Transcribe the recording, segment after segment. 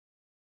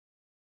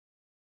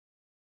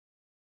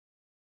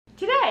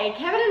Today,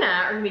 Kevin and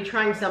I are going to be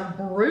trying some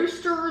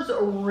Bruster's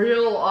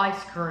real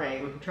ice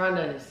cream. I'm trying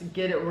to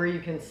get it where you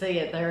can see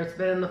it there. It's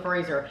been in the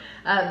freezer.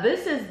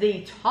 This is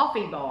the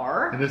Toffee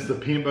Bar. And it's the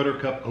peanut butter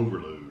cup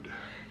overload.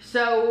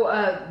 So,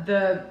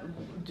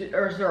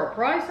 is there a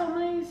price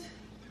on these?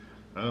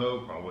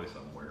 Oh, probably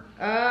somewhere.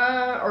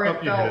 Or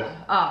it felt,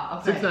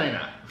 okay.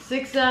 $6.99.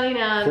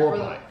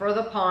 $6.99 for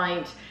the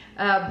pint.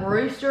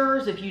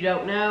 Bruster's, if you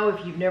don't know,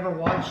 if you've never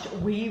watched,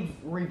 we've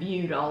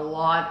reviewed a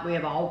lot. We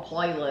have a whole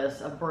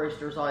playlist of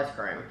Bruster's ice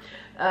cream.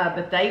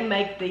 But they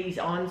make these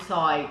on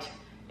site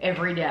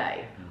every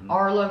day.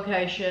 Our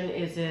location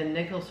is in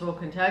Nicholasville,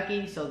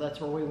 Kentucky, so that's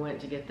where we went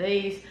to get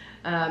these.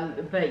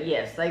 But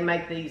yes, they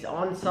make these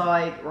on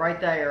site right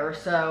there.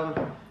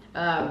 So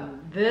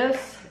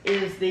this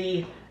is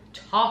the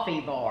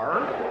Toffee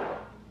Bar.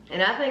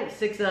 And I think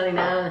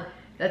 $6.99,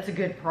 that's a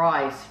good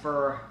price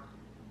for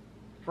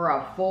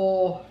a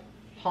full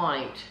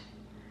pint.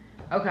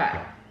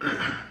 Okay.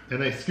 And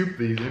they scoop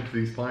these into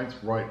these pints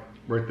right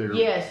there.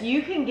 Yes,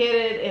 you can get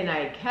it in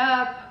a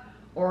cup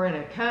or in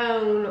a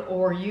cone,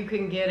 or you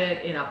can get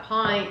it in a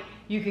pint.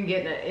 You can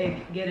get it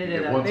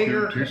in a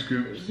bigger scoop, 2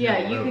 scoops.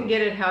 Yeah, you can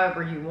get it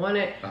however you want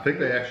it. I think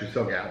they actually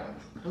sell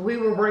gallons. We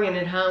were bringing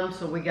it home,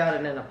 so we got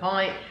it in a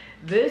pint.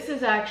 This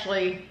is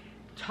actually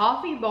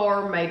Toffee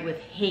Bar made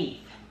with Heath.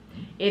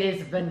 It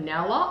is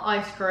vanilla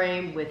ice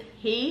cream with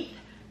Heath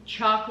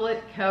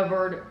chocolate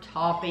covered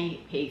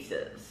toffee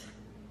pieces.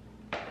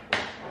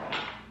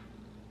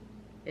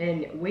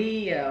 And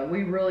we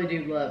really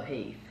do love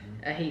Heath,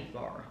 a Heath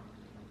bar.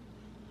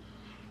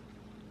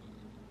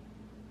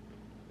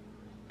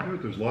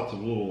 There's lots of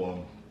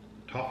little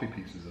toffee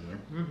pieces in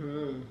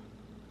there.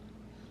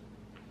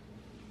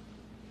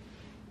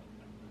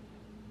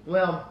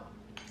 Well,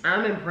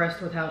 I'm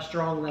impressed with how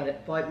strong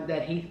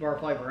that Heath bar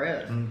flavor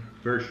is.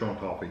 Very strong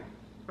toffee.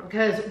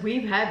 Because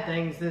we've had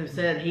things that have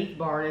said Heath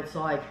bar, and it's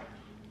like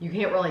you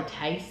can't really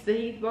taste the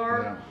Heath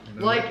bar.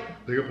 Yeah,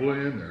 like they got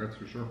plenty in there, that's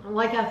for sure.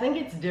 Like I think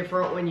it's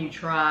different when you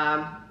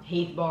try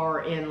Heath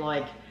bar in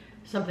like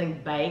something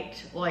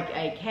baked, like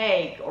a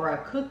cake or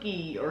a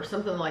cookie or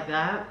something like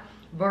that,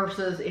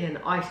 versus in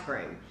ice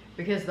cream.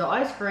 Because the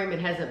ice cream, it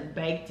hasn't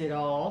baked it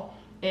all,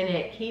 and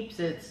it keeps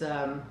its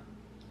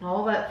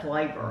all that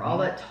flavor, all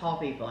that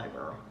toffee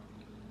flavor.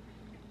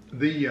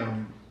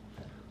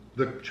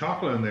 The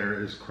chocolate in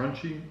there is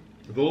crunchy.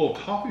 The little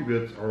toffee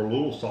bits are a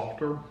little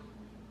softer.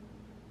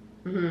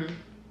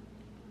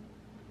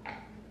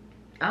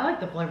 I like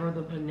the flavor of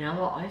the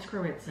vanilla ice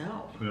cream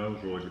itself. Yeah, that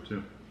was really good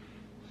too.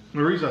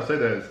 The reason I say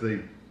that is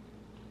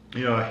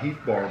a Heath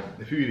bar,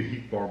 if you eat a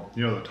Heath bar,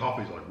 the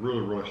toffee's like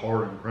really, really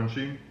hard and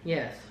crunchy.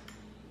 Yes.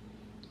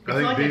 It's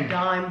like a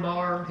dime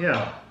bar.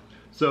 Yeah.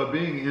 So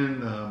being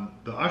in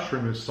the ice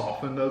cream is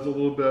softened those a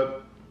little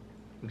bit,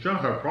 which I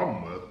don't have a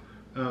problem with.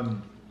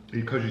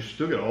 Because you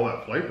still get all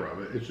that flavor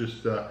of it. It's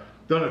just,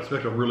 don't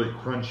expect a really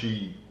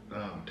crunchy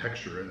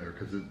texture in there,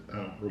 because I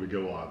don't really get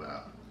a lot of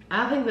that.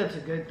 I think that's a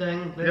good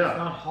thing, but it's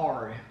not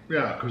hard.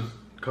 Yeah,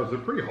 because they're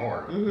pretty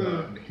hard.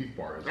 Heath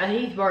bar is. A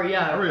Heath bar,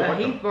 yeah. A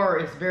Heath bar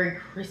is very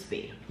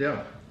crispy.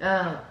 Yeah.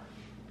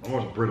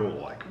 Almost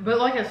brittle-like. But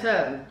like I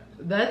said,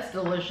 that's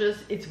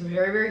delicious. It's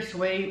very, very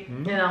sweet.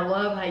 And I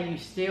love how you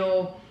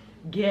still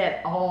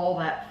get all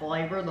that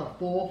flavor, the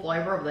full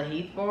flavor of the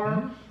Heath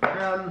bar.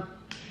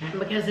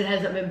 Because it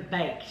hasn't been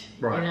baked,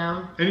 right?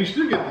 And you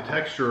still get the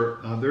texture.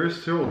 There is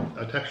still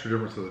a texture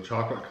difference to the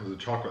chocolate, because the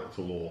chocolate's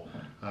a little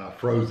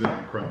frozen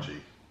and crunchy,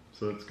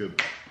 so it's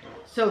good.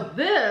 So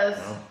this,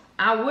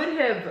 I would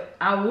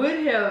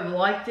have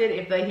liked it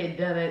if they had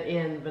done it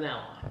in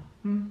vanilla.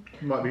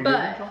 Might be good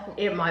in chocolate.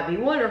 It might be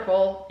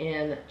wonderful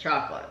in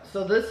chocolate.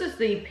 So this is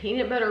the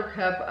peanut butter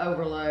cup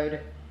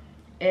overload,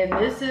 and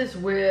this is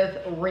with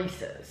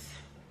Reese's.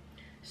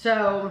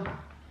 So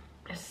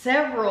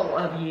several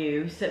of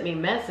you sent me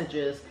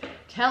messages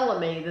telling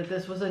me that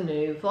this was a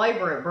new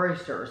flavor at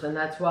Bruster's, and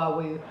that's why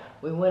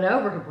we went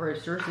over to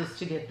Bruster's, is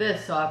to get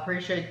this. So I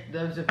appreciate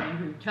those of you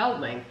who told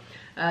me.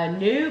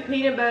 New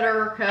peanut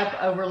butter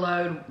cup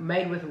overload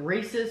made with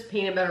Reese's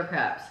peanut butter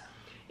cups.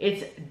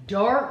 It's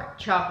dark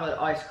chocolate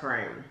ice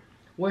cream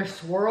with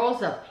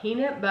swirls of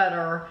peanut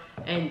butter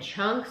and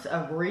chunks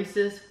of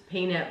Reese's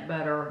peanut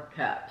butter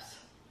cups.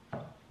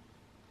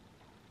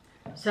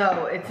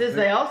 So it says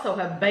they also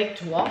have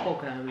baked waffle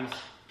cones.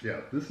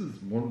 Yeah, this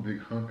is one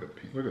big hunk of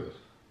peanut. Look at this.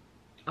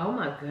 Oh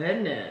my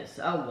goodness.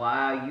 Oh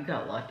wow, you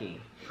got lucky.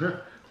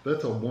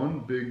 That's a one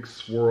big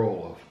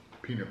swirl of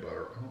peanut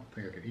butter. I don't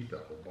think I could eat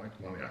that whole bite.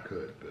 I mean, I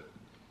could, but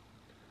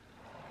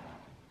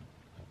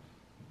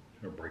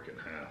I'm gonna break it in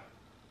half.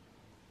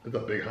 That's a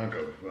big hunk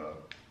of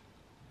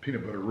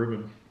peanut butter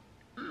ribbon.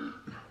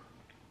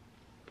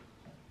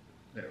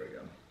 There we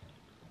go.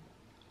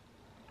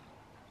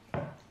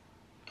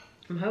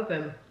 I'm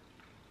hoping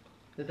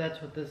that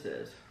that's what this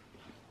is,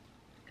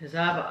 because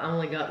I've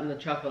only gotten the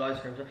chocolate ice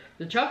cream.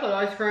 The chocolate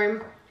ice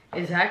cream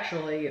is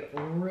actually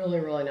really,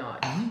 really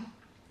nice.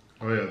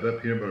 Oh yeah, that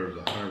peanut butter is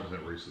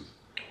 100% Reese's.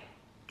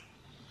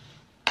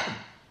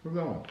 Where's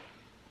that one?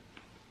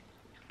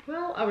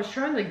 Well, I was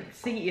trying to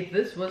see if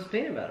this was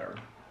peanut butter.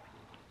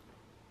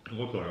 It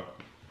looks like it.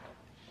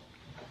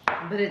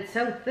 But it's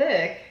so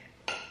thick.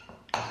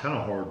 It's kind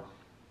of hard.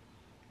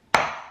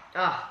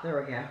 Ah, there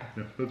we go.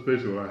 Yeah, that's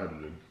basically what I had to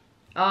do.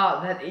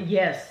 Ah,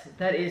 yes,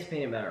 that is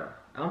peanut butter.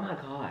 Oh my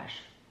gosh.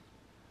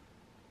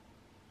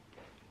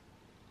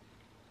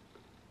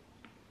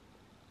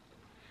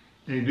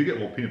 And you do get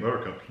little peanut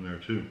butter cups in there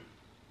too.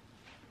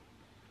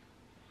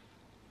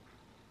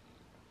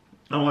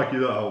 Unlike you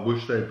though, I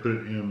wish they put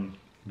it in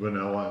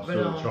vanilla instead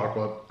of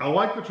chocolate. I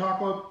like the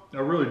chocolate, I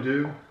really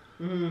do.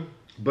 Mm-hmm.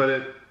 But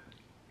it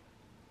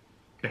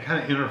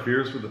kind of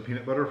interferes with the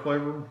peanut butter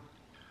flavor.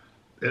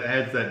 It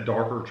adds that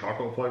darker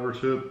chocolate flavor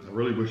to it. I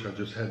really wish I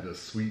just had the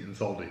sweet and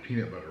salty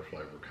peanut butter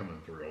flavor coming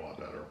through a lot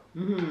better.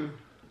 Mm-hmm.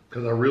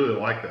 Because I really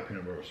like that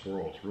peanut butter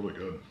swirl. It's really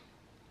good.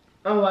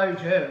 Oh, I do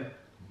too.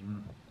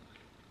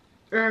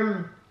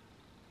 Mm-hmm.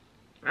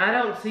 I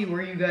don't see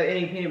where you got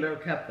any peanut butter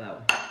cup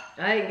though.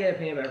 I didn't get a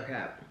peanut butter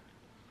cup.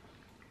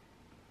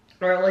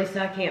 Or at least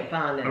I can't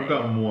find it. I've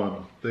gotten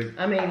one.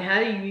 I mean, how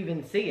do you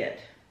even see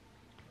it?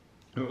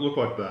 It looked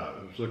like that.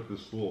 It was like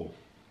this little,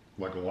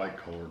 like a light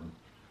colored.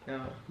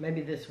 Oh,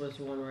 maybe this was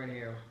one right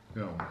here.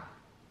 Yeah.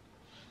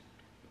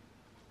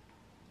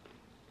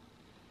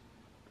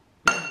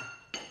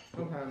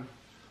 Okay.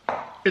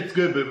 It's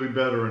good, but it'd be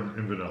better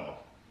in vanilla.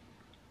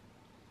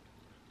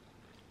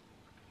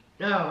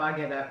 Oh, I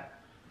get it.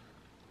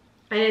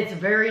 And it's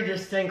very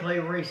distinctly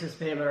Reese's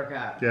peanut butter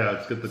cup. Yeah,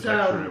 it's got the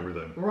texture and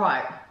everything.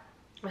 Right.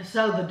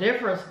 So the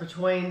difference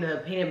between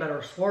the peanut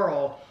butter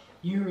swirl,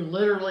 you're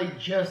literally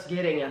just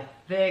getting a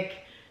thick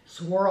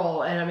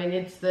swirl, and I mean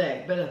it's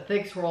thick, but a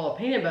thick swirl of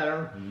peanut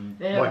butter.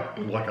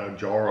 Mm-hmm. Like a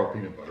jar of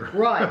peanut butter.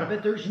 Right,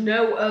 but there's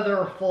no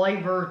other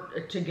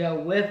flavor to go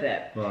with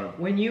it. Right.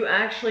 When you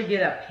actually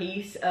get a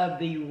piece of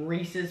the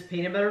Reese's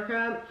peanut butter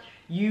cup,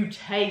 you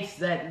taste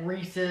that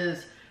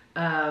Reese's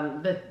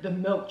the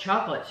milk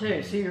chocolate too.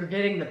 Mm-hmm. So you're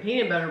getting the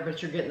peanut butter,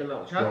 but you're getting the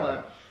milk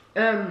chocolate.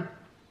 Right.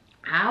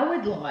 I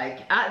would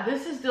like,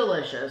 this is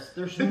delicious.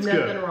 There's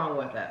nothing wrong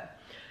with it.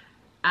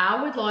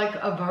 I would like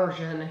a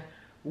version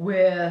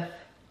with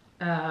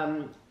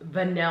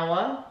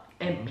vanilla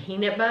and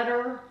peanut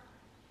butter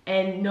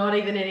and not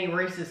even any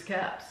Reese's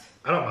cups.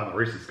 I don't mind the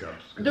Reese's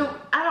cups.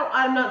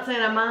 I'm not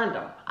saying I mind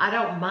them. I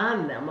don't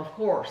mind them, of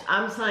course.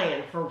 I'm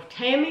saying for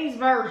Tammy's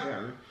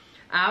version,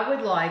 I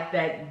would like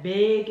that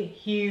big,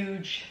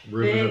 huge,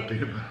 thick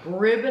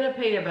ribbon of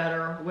peanut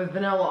butter with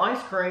vanilla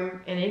ice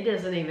cream, and it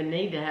doesn't even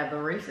need to have the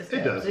Reese's cups.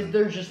 It doesn't.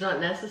 They're just not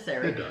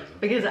necessary. It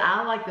doesn't. Because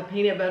I like the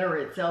peanut butter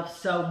itself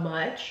so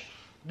much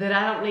that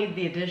I don't need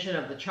the addition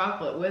of the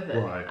chocolate with it.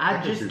 Right.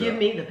 I just give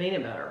me the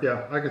peanut butter.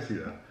 Yeah, I can see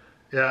that.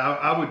 Yeah,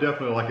 I would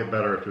definitely like it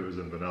better if it was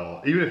in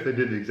vanilla. Even if they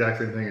did the exact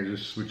same thing and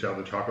just switch out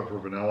the chocolate for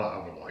vanilla,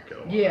 I would like it a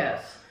lot.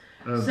 Yes.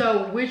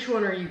 So which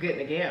one are you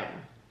getting again?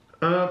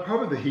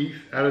 Probably the Heath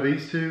out of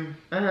these two.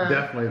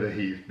 Definitely the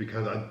Heath,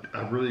 because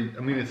I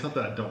mean, it's not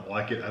that I don't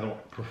like it. I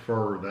don't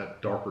prefer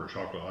that darker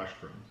chocolate ice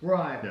cream.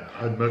 Right. Yeah,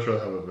 I'd much rather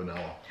have a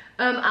vanilla.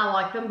 I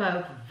like them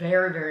both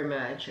very, very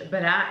much,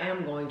 but I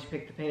am going to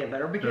pick the peanut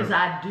butter because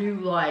I do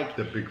like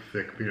the big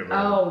thick peanut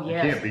butter. Oh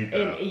yes, you can't beat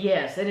that. And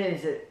yes, it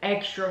is an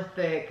extra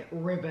thick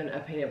ribbon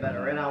of peanut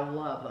butter, and I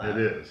love that. It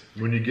is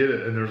when you get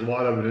it, and there's a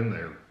lot of it in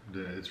there.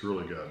 It's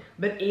really good.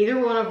 But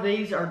either one of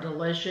these are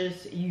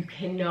delicious. You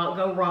cannot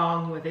go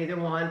wrong with either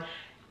one.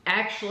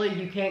 Actually,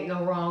 you can't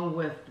go wrong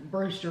with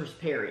Bruster's,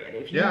 period.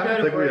 If you I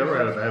don't think we ever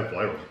had a bad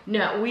flavor.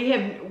 No, we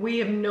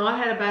have not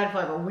had a bad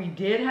flavor. We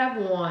did have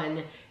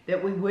one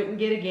that we wouldn't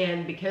get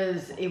again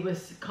because it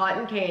was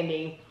cotton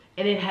candy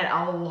and it had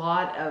a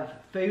lot of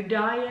food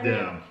dye in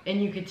it,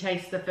 and you could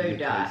taste the food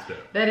dye.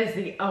 That is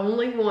the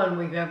only one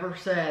we've ever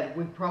said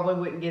we probably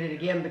wouldn't get it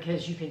again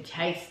because you can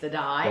taste the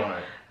dye.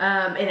 Right.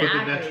 And but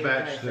the next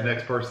batch, the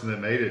next person that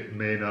made it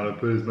may not have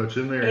put as much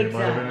in there. Exactly. It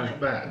might have been as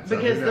bad.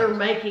 Because they're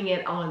making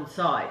it on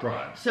site.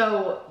 Right.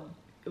 So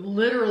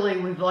literally,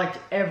 we've liked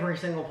every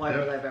single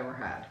flavor they've ever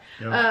had.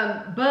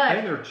 Yep. But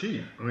and they're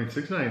cheap. I mean,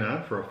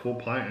 $6.99 for a full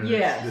pint, and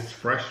it's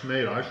fresh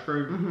made ice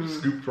cream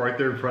scooped right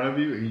there in front of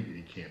you.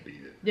 You can't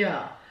beat it.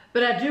 Yeah.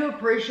 But I do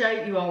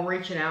appreciate you all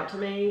reaching out to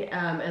me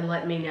and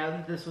letting me know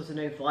that this was a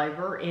new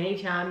flavor.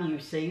 Anytime you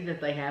see that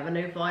they have a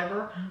new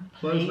flavor,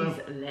 please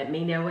let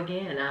me know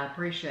again. I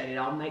appreciate it.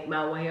 I'll make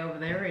my way over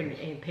there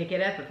and pick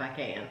it up if I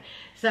can.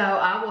 So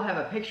I will have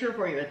a picture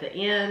for you at the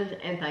end,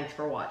 and thanks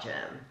for watching.